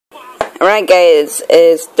Alright guys,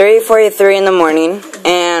 it's 3:43 in the morning,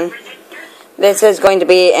 and this is going to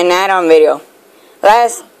be an add-on video.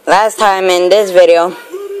 Last time in this video,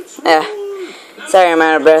 sorry I'm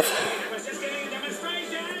out of breath.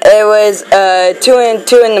 It was 2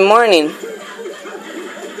 in the morning.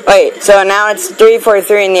 Wait, so now it's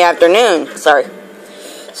 3:43 in the afternoon. Sorry.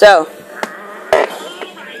 So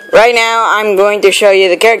right now I'm going to show you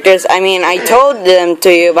the characters. I mean, I told them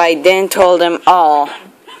to you, but I didn't tell them all.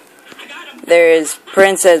 There's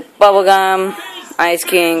Princess Bubblegum, Ice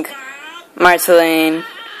King, Marceline,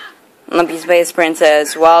 Lumpy Space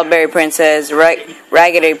Princess, Wildberry Princess,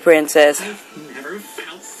 Raggedy Princess.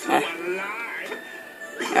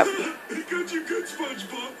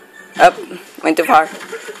 Up, went too far.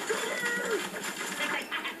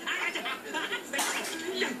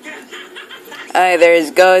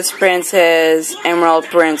 There's Ghost Princess, Emerald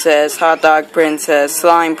Princess, Hot Dog Princess,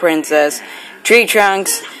 Slime Princess, Tree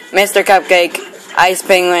Trunks, Mr. Cupcake, Ice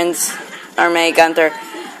Penguins, May Gunter,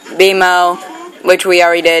 BMO, which we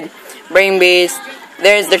already did, Brain Beast.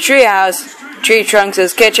 There's the Treehouse, Tree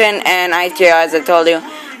Trunks' Kitchen, and Ice Trio, as I told you,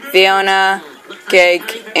 Fiona,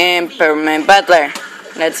 Cake, and Peppermint Butler.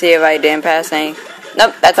 Let's see if I didn't pass any.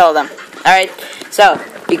 Nope, that's all of them. Alright, so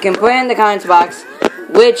you can put in the comments box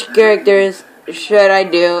which characters should I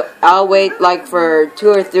do. I'll wait like for 2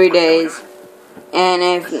 or 3 days. And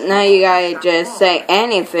if none of you guys just say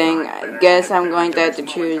anything, I guess I'm going to have to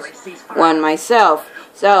choose one myself.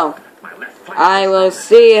 So, I will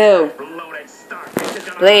see you.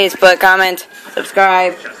 Please put a comment,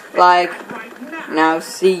 subscribe, like, and I'll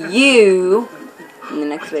see you in the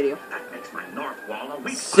next video.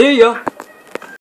 See ya!